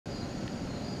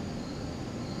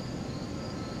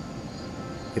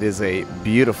It is a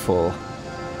beautiful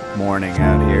morning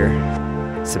out here.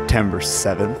 September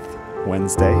 7th,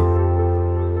 Wednesday.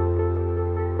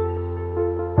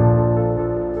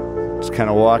 Just kind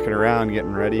of walking around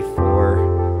getting ready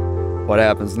for what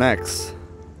happens next.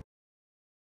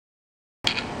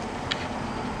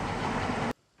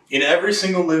 In every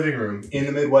single living room in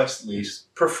the Midwest, at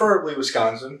least, preferably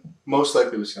Wisconsin, most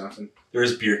likely Wisconsin, there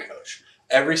is a beer couch.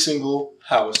 Every single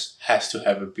house has to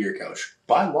have a beer couch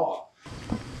by law.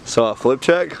 So a flip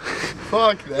check?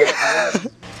 Fuck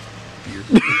that.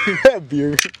 Beer.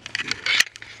 Beer.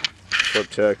 Flip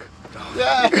check.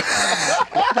 Yeah.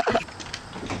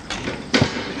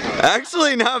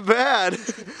 Actually, not bad.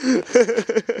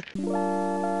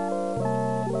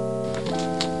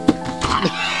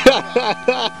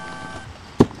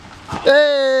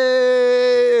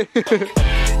 Hey!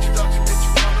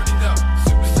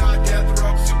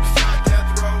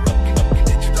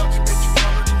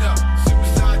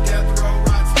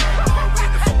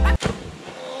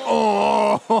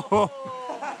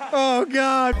 Oh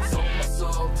God!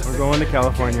 We're going to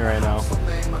California right now,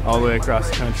 all the way across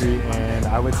the country, and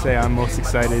I would say I'm most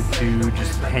excited to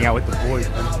just hang out with the boys.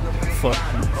 Fuck.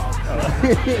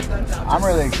 I'm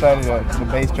really excited to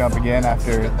base jump again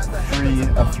after a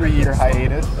 3-year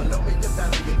hiatus.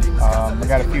 I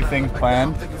got a few things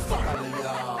planned.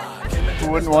 Who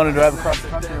wouldn't want to drive across the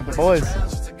country with the boys?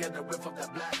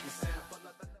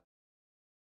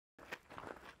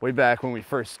 Way back when we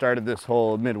first started this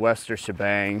whole Midwestern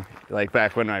shebang, like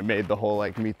back when I made the whole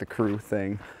like meet the crew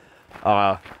thing,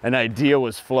 an idea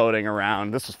was floating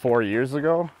around, this was 4 years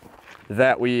ago,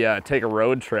 that we take a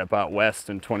road trip out west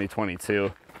in 2022.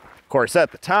 Of course,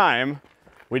 at the time,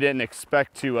 we didn't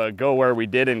expect to go where we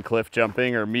did in cliff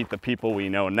jumping or meet the people we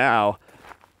know now,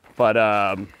 but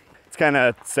it's kind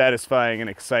of satisfying and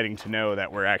exciting to know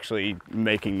that we're actually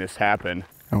making this happen.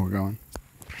 And we're going.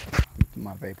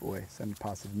 My vape away, send a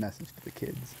positive message to the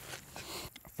kids.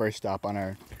 First stop on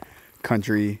our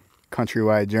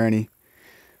countrywide journey.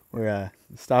 We're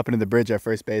stopping at the bridge I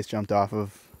first base jumped off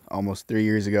of almost 3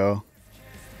 years ago.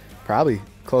 Probably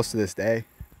close to this day.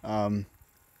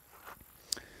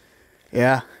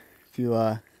 Yeah, if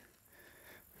you're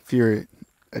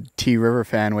a T River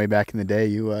fan way back in the day,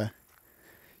 you'd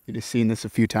have seen this a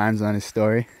few times on his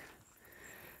story.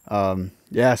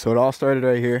 Yeah, so it all started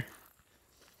right here.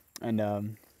 And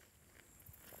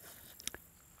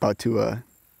about to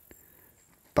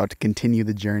continue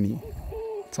the journey.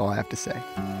 That's all I have to say.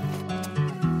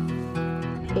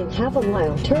 In half a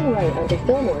mile, turn right onto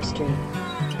Fillmore Street.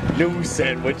 No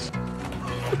sandwich.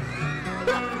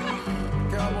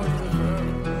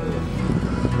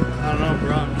 I don't know,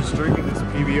 bro. I'm just drinking this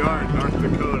PBR in North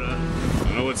Dakota. I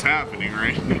don't know what's happening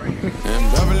right now. In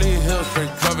Beverly Hills,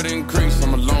 straight covered in grease.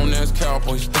 I'm a lone ass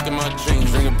cowboy, stuck in my jeans.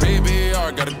 Drink a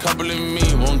PBR, got a couple in me.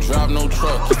 Won't drive no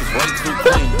truck, keep it way too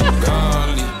clean.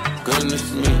 Golly,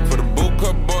 goodness me. For the boot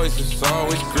cut boys, it's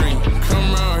always green.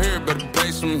 Come around here, better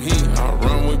pay some heat. I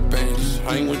run with bands,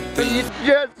 hang with thieves.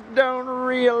 You just don't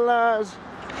realize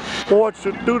what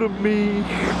you do to me.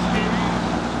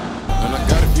 And I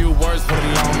got a few words for the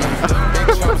long man.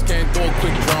 Big chops can't do a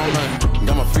quick draw, man.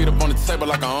 Got my feet up on the table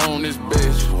like I own this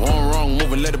bitch. One wrong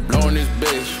move and let it blow in this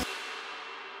bitch.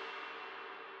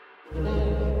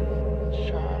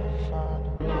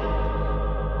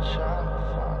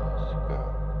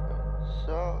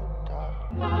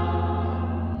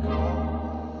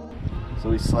 So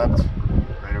we slept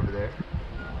right over there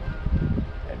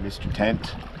at Mr.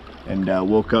 Tent and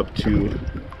woke up to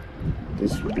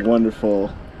this wonderful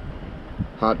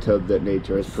hot tub that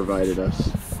nature has provided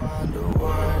us.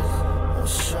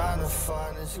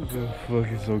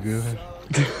 Fucking so good.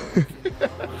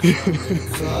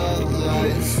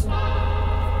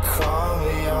 Call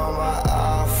me on my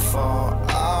iPhone,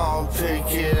 I don't pick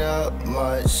it up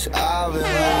much. I've been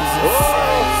losing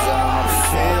friends, I don't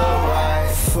feel right.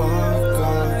 Fuck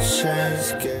on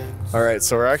change. All right,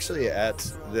 so we're actually at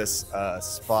this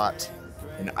spot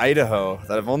in Idaho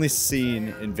that I've only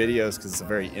seen in videos because it's a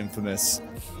very infamous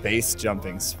base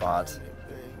jumping spot.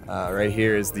 Right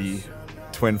here is the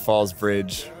Twin Falls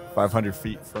Bridge, 500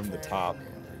 feet from the top.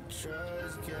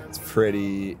 It's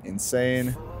pretty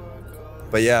insane.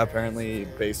 But yeah, apparently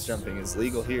base jumping is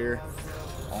legal here.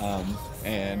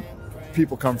 And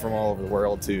people come from all over the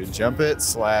world to jump it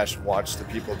 / watch the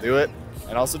people do it.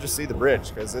 And also just see the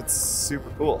bridge because it's super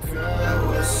cool.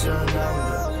 Girls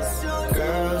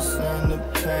and the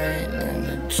pain and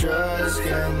the drugs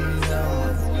got me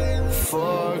numb.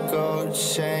 4 gold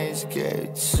chains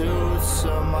gave 2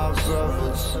 to my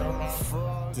brothers.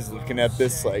 Does looking at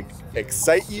this like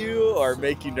excite you or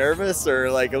make you nervous or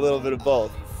like a little bit of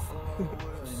both?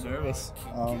 service.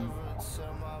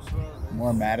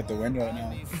 More mad at the wind right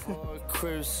now.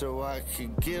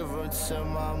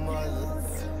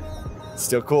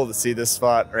 Still cool to see this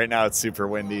spot. Right now it's super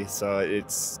windy, so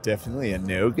it's definitely a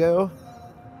no-go.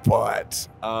 But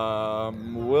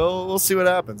we'll see what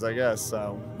happens, I guess.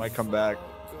 Might come back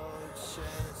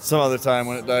some other time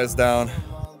when it dies down.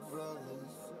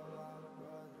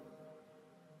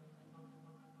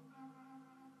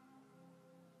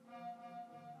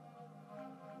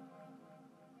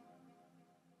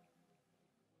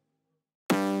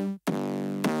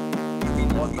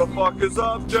 What the fuck is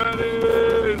up,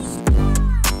 Dennis?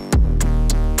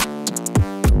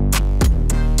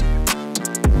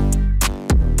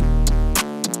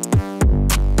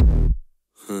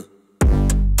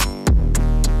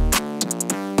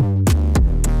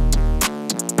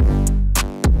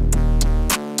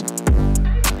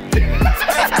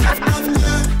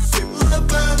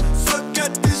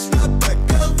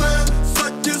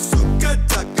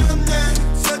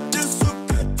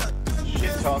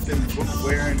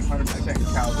 Wearing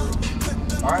 100%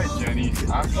 cowboy. All right, Jenny,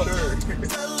 I'm sure.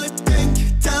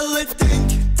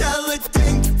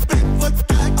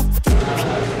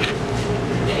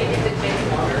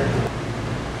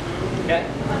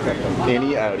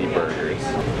 Any Audi burgers.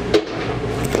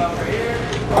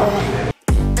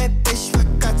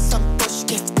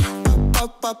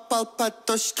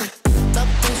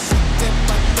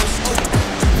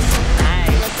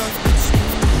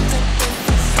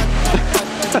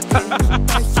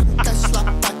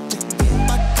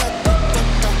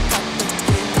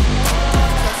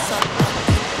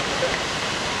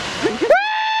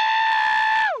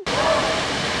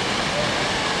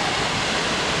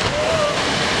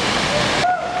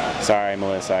 Sorry,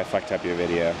 Melissa, I fucked up your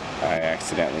video. I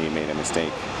accidentally made a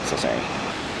mistake. So sorry.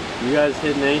 You guys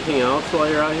hitting anything else while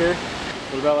you're out here?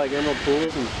 What about like Emerald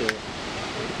Pools and shit?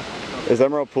 Is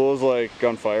Emerald Pools like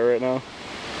on fire right now?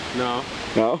 No.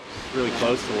 No? Really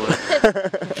close to one.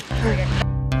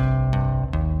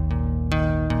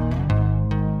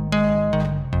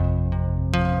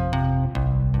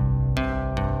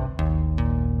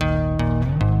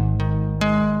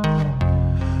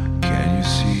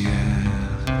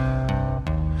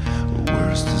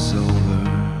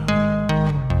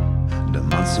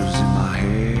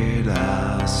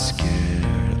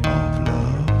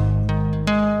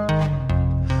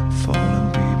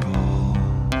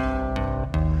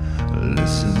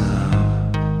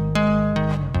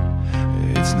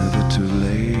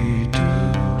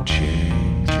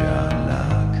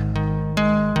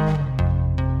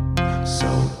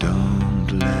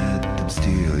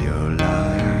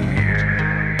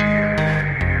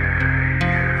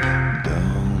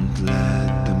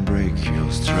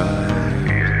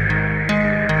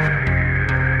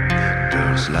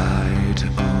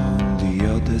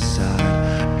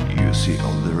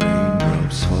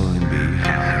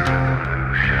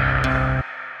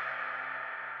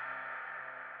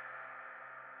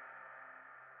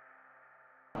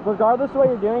 Regardless of what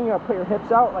you're doing, you're gonna put your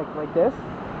hips out like this,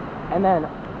 and then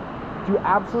do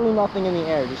absolutely nothing in the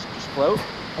air. Just float,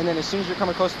 and then as soon as you're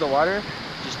coming close to the water,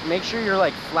 just make sure you're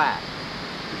like flat.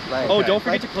 Like, oh, don't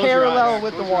forget to close parallel your eyes.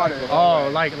 with the water. Oh,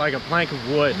 like a plank of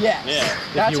wood. Yes. Yeah.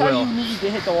 That's how you need to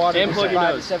hit the water. And plug your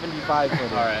nose. 75 footer.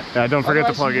 All right. Yeah, don't forget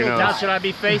to plug your nose. Now, should I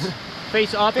be face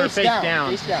up or face down?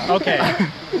 Face down. Okay.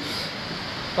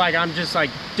 Like I'm just like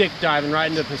dick diving right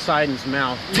into Poseidon's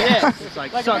mouth. Yeah. It's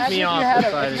like suck me off,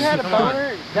 Poseidon. If you had a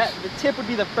boner, the tip would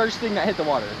be the first thing that hit the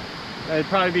water. It'd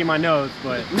probably be my nose,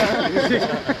 but you haven't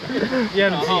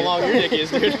seen how long your dick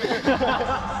is, dude.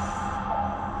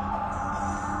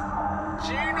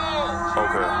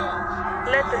 Okay.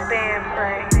 Let the band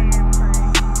play.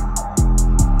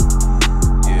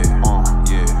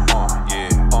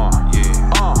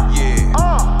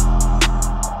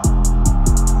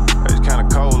 It's kinda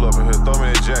cold up in here, throw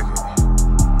me that jacket.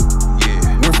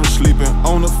 Yeah. Went from sleeping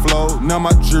on the floor, now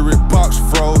my jewelry box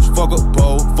froze. Fuck a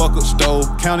bowl, fuck a stove,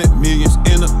 counted millions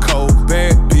in a cold.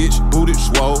 Bad bitch, booted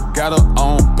swole, got her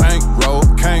on bankroll,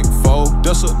 can't fold,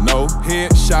 that's a no.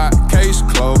 Headshot, case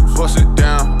closed, bust it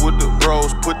down with the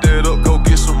bros, put that up, go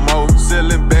get some more.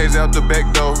 Selling bags out the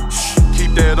back door, shh,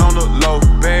 keep that on the low.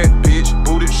 Bad bitch,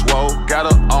 booted swole,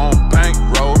 got her on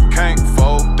bankroll, can't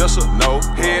fold, that's a no.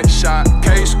 Headshot,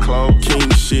 case closed. King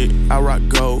shit, I rock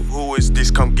gold. Who is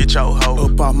this? Come get your hoe.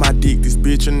 Up off my dick, this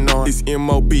bitch annoying. This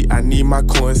MOB, I need my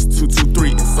coins,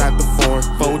 223 inside the foreign.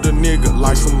 Fold a nigga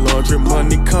like some laundry.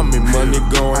 Money coming, money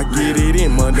going. I get it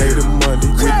in Monday to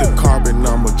Monday. With the carbon,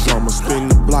 I'm a drummer. Spin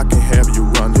the block and have you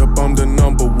run. Yup, I'm the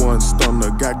 #1 stunner.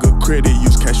 Got good credit,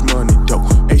 use cash money, though.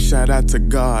 Hey, shout out to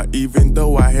God, even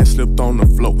though I had slipped on the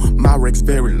floor. My wreck's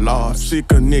very large.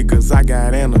 Sick of niggas, I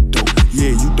got antidote.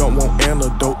 Yeah, you don't want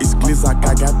antidote. It's Glizzock,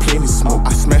 I got plenty smoke.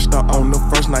 I smashed her on the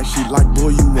first night. She like,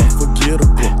 boy, you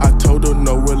unforgettable. I told her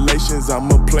no relations. I'm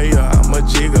a player, I'm a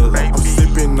gigolo. I'm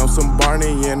sipping on some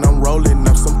Barney and I'm rolling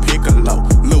up some Piccolo.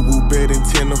 Lil' Woo bet in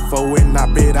 10 to 4 and I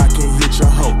bet I can hit your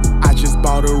hoe. I just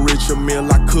bought a richer meal.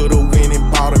 I coulda went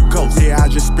and bought a ghost. Yeah, I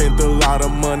just spent a lot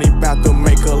of money, about to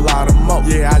make a lot of more.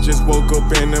 Yeah, I just woke up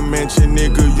in a mansion,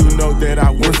 nigga. You know that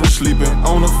I went from sleeping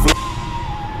on the floor.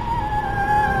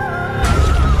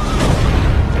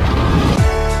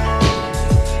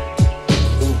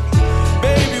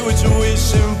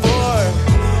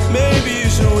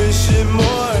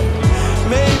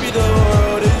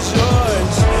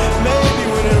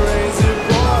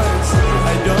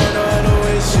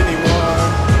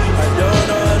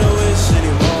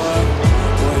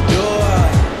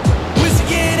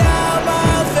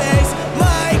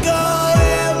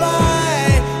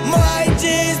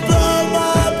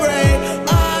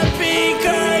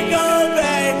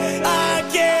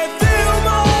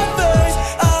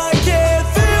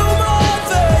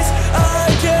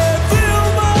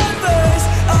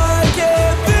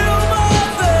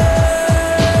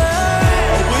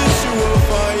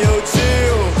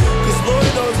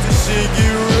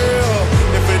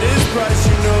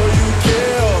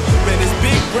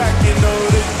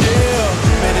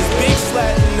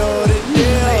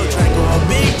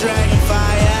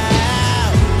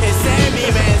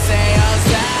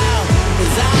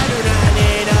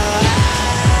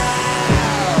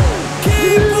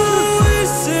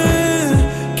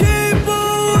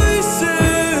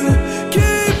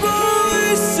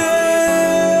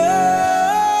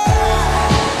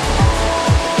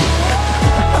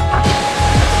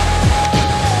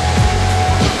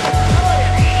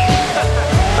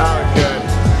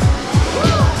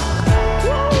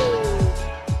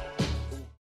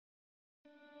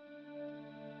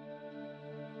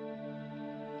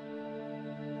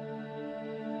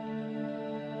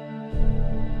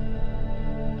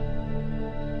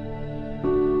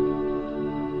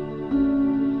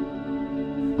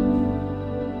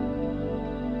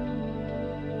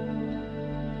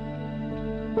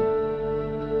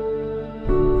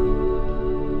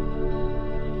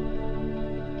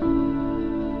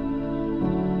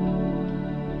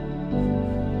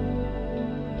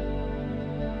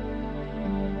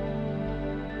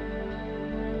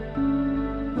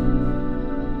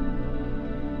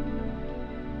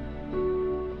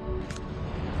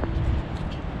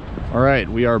 All right,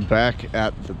 we are back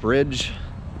at the bridge.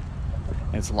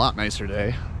 It's a lot nicer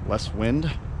day, less wind.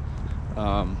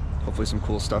 Hopefully some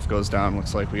cool stuff goes down.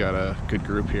 Looks like we got a good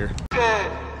group here.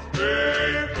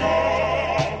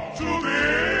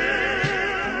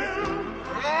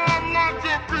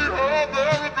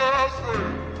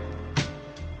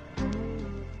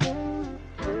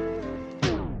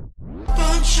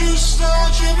 Don't you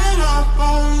start giving up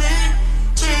on me.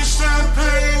 Taste that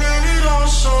pain and it all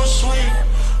so sweet.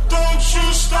 Don't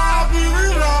you stop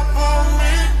giving up on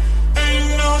me.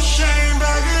 Ain't no shame,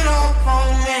 back it up on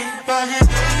me. Back it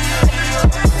up.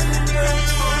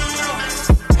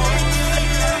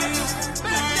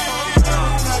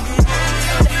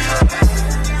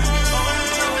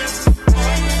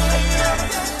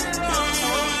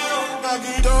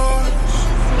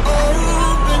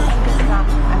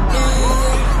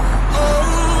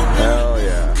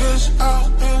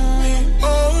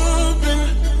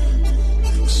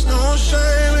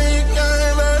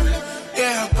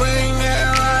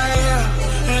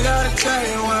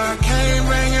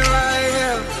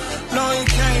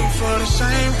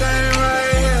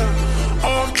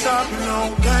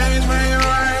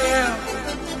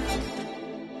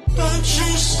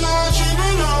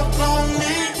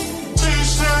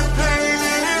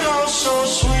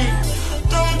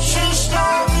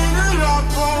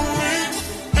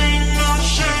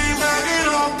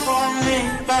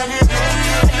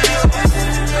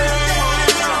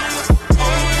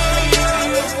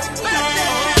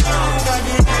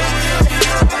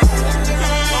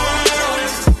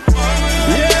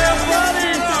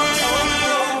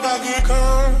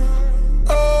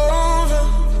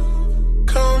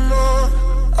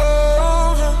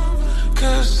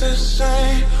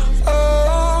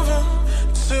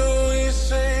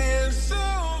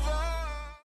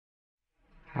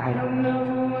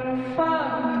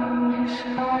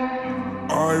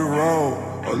 I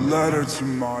wrote a letter to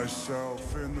myself.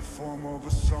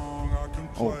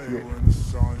 Oh, yeah.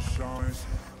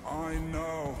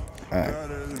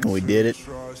 Alright, we did it.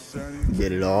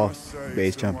 Did it all.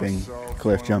 Base jumping,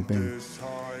 cliff jumping,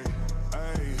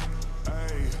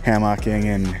 hammocking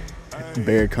in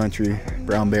bear country,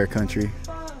 brown bear country,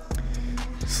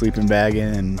 sleeping bag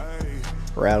in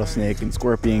rattlesnake and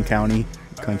scorpion county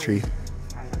country.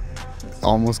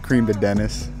 Almost creamed a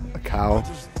Dennis, a cow,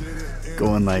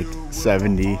 going like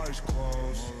 70.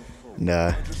 And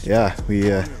yeah,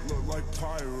 we I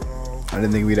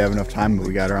didn't think we'd have enough time, but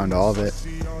we got around to all of it.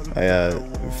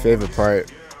 My favorite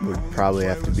part would probably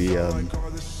have to be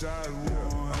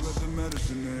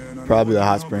probably the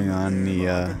hot spring on the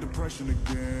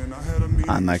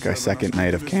on like our second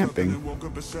night of camping.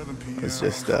 It's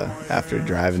just after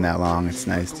driving that long, it's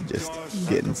nice to just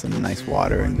get in some nice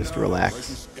water and just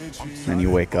relax. And then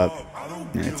you wake up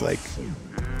and it's like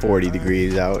 40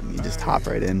 degrees out and you just hop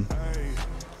right in.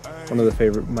 One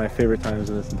of my favorite times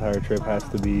in this entire trip has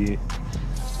to be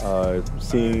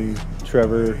seeing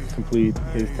Trevor complete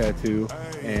his tattoo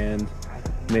and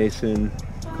Mason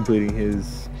completing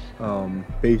his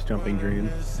base jumping dream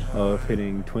of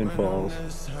hitting Twin Falls.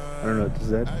 I don't know, does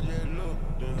that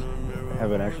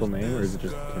have an actual name, or is it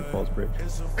just Twin Falls Bridge?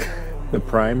 The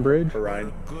Prime Bridge?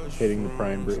 Hitting the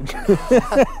Prime Bridge.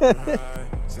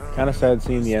 Kind of sad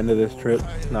seeing the end of this trip,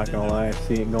 not gonna lie.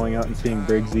 Going out and seeing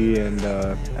Briggsy and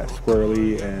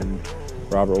Squirrely and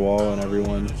Robert Wall and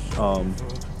everyone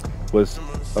was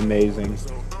amazing.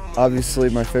 Obviously,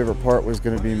 my favorite part was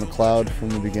going to be McLeod from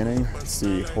the beginning. It's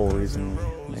the whole reason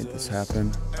we made this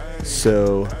happen.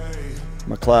 So,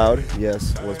 McLeod,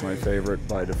 yes, was my favorite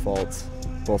by default.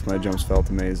 Both my jumps felt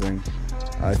amazing.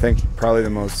 I think probably the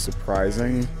most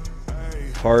surprising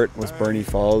part was Bernie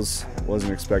Falls.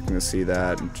 Wasn't expecting to see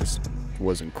that. It just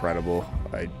was incredible.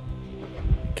 I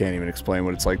can't even explain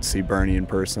what it's like to see Bernie in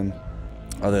person.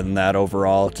 Other than that,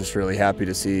 overall, just really happy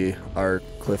to see our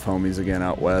Cliff homies again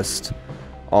out west.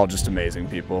 All just amazing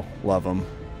people, love them.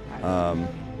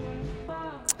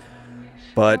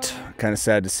 But kind of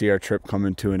sad to see our trip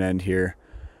coming to an end here.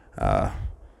 I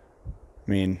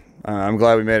mean, I'm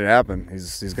glad we made it happen.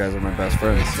 These guys are my best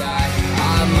friends.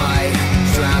 I might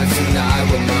drown tonight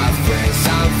with my friends.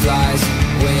 Time flies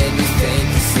when you think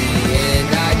you see it.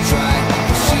 I try,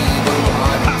 but she don't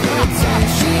want to pretend.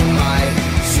 She might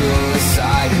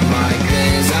suicide in my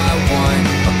Benz. I want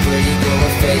a pretty girl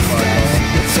with face tats.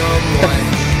 Someone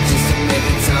just to make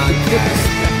the time pass.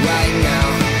 Right now,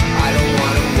 I don't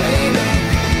want to wait up,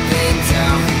 been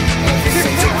down ever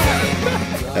since you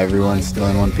came. Everyone's still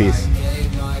in one piece.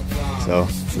 So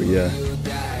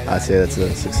I'd say that's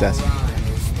a success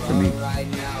for me.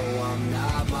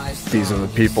 These are the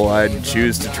people I'd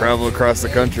choose to travel across the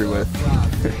country with.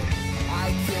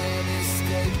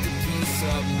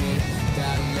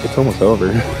 It's almost over.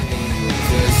 I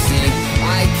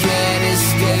can't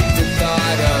escape the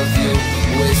thought of you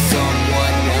with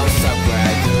someone else. I'd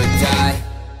rather die.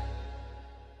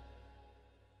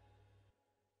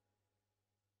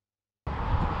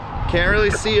 Can't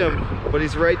really see him, but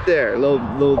he's right there.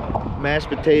 Little mashed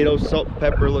potato, salt and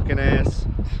pepper looking ass.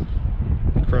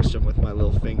 Crushed him with my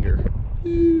little finger.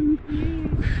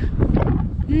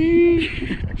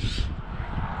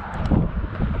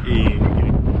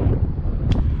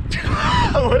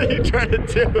 What are you trying to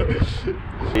do?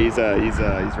 He's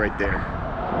right there.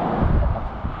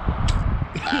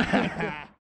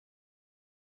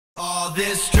 All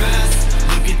this stress